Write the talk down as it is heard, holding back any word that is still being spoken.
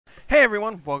Hey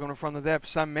everyone, welcome to From the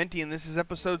Depths. I'm Menti, and this is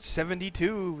episode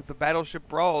 72 of the Battleship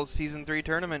Brawl Season 3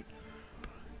 tournament.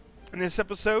 In this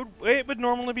episode, it would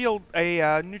normally be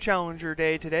a new challenger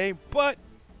day today, but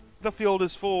the field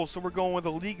is full, so we're going with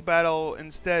a league battle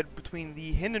instead between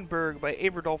the Hindenburg by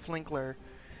Adolf Linkler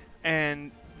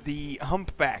and the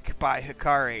Humpback by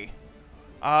Hikari.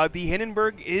 The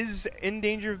Hindenburg is in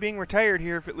danger of being retired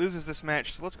here if it loses this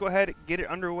match, so let's go ahead and get it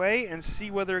underway and see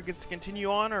whether it gets to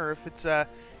continue on or if it's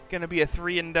going to be a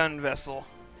 3-and-done vessel.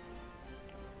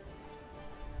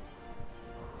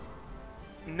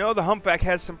 You know the Humpback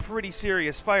has some pretty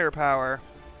serious firepower.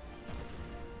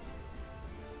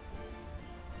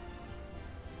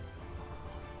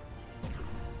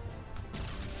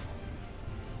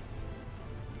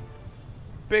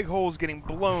 Big hole's getting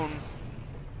blown.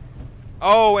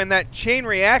 Oh, and that chain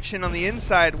reaction on the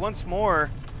inside once more.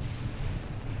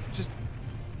 Just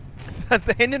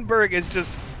the Hindenburg is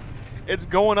just... it's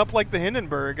going up like the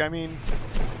Hindenburg. I mean,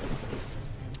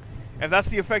 if that's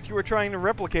the effect you were trying to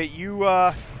replicate, you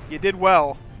did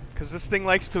well, because this thing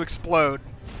likes to explode.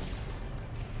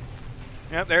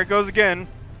 Yep, there it goes again.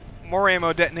 More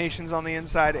ammo detonations on the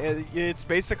inside. It's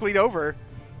basically over.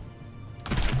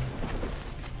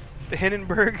 The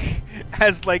Hindenburg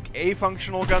has like a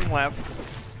functional gun left.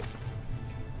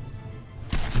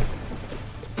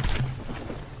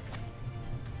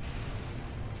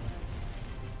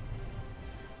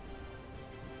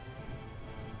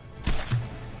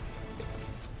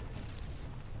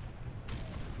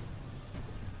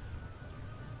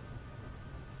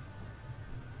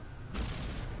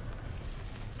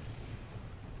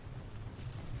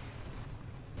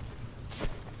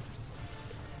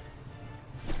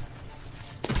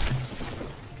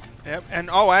 Yep, and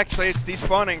oh, actually, it's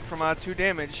despawning from 2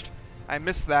 damaged. I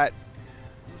missed that.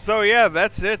 So yeah,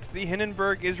 that's it. The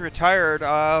Hindenburg is retired.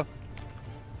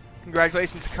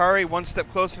 Congratulations, Hikari. One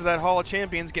step closer to that Hall of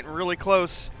Champions, getting really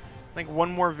close. I think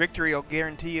one more victory will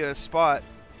guarantee you a spot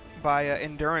by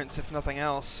endurance, if nothing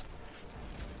else.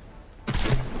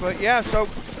 But yeah, so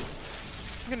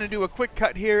I'm going to do a quick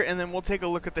cut here, and then we'll take a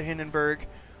look at the Hindenburg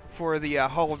for the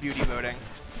Hall of Beauty voting.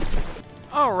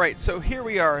 Alright, so here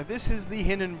we are. This is the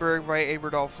Hindenburg by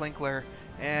Adolf Linkler,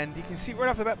 and you can see right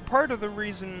off the bat, part of the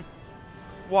reason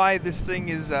why this thing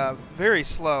is very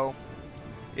slow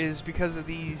is because of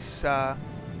these, I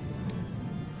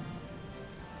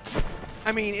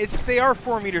mean, they are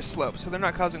 4-meter slopes, so they're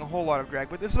not causing a whole lot of drag,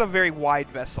 but this is a very wide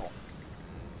vessel.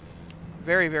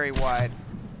 Very, very wide.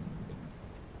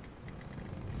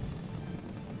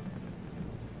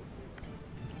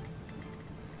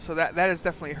 So that is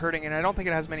definitely hurting, and I don't think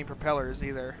it has many propellers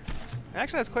either. It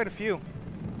actually has quite a few.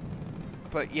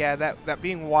 But yeah, that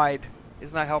being wide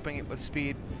is not helping it with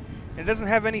speed. And it doesn't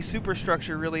have any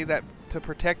superstructure really to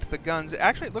protect the guns.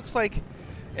 Actually, it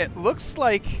looks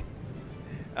like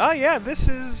oh yeah, this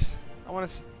is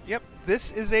yep,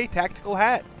 this is a tactical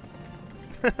hat.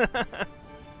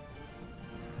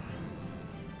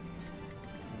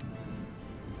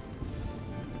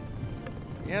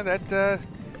 Yeah,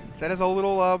 that is a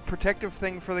little protective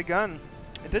thing for the gun.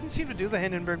 It didn't seem to do the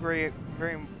Hindenburg very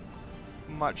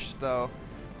much, though.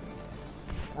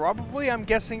 Probably, I'm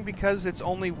guessing, because it's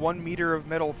only 1 meter of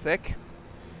metal thick.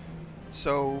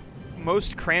 So,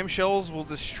 most cramshells will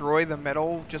destroy the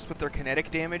metal just with their kinetic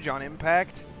damage on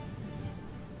impact.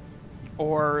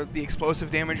 Or the explosive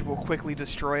damage will quickly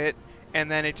destroy it, and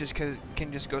then it just can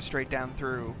just go straight down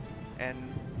through and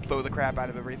blow the crap out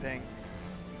of everything.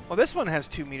 Well, this one has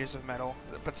 2 meters of metal,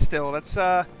 but still, that's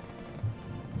not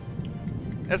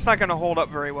going to hold up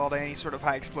very well to any sort of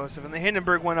high explosive. And the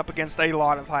Hindenburg went up against a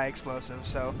lot of high explosives,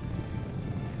 so...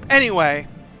 Anyway.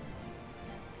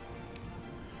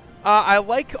 I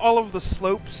like all of the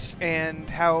slopes and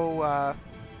how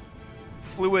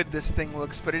fluid this thing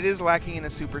looks, but it is lacking in a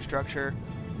superstructure.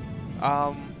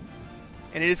 And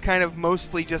it is kind of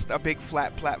mostly just a big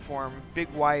flat platform. Big,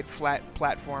 wide, flat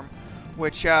platform,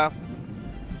 which...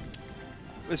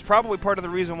 was probably part of the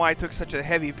reason why it took such a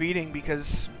heavy beating,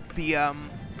 because the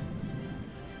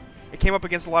it came up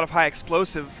against a lot of high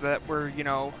explosive that were, you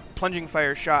know, plunging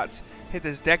fire shots, hit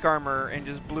this deck armor and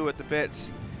just blew it to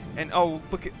bits. And oh,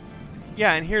 look at,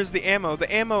 yeah, and here's the ammo.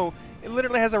 The ammo, it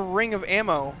literally has a ring of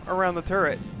ammo around the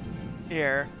turret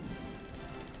here.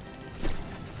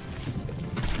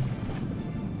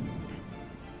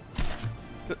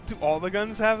 Do all the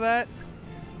guns have that?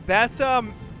 That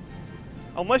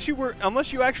Unless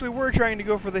you actually were trying to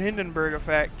go for the Hindenburg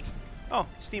effect. Oh,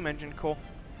 steam engine, cool.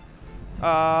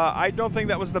 I don't think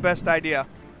that was the best idea.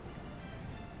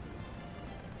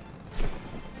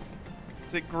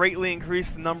 It greatly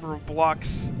increased the number of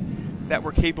blocks that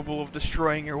were capable of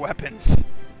destroying your weapons.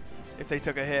 if they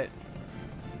took a hit.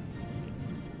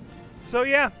 So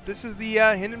yeah, this is the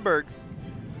Hindenburg.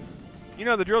 You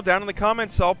know the drill. Down in the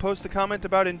comments, I'll post a comment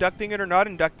about inducting it or not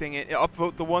inducting it.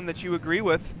 Upvote the one that you agree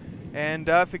with, and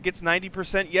if it gets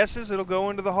 90% yeses, it'll go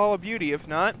into the Hall of Beauty. If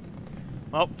not,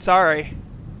 well, sorry.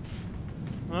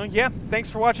 Well, yeah, thanks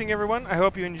for watching, everyone. I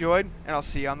hope you enjoyed, and I'll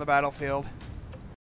see you on the battlefield.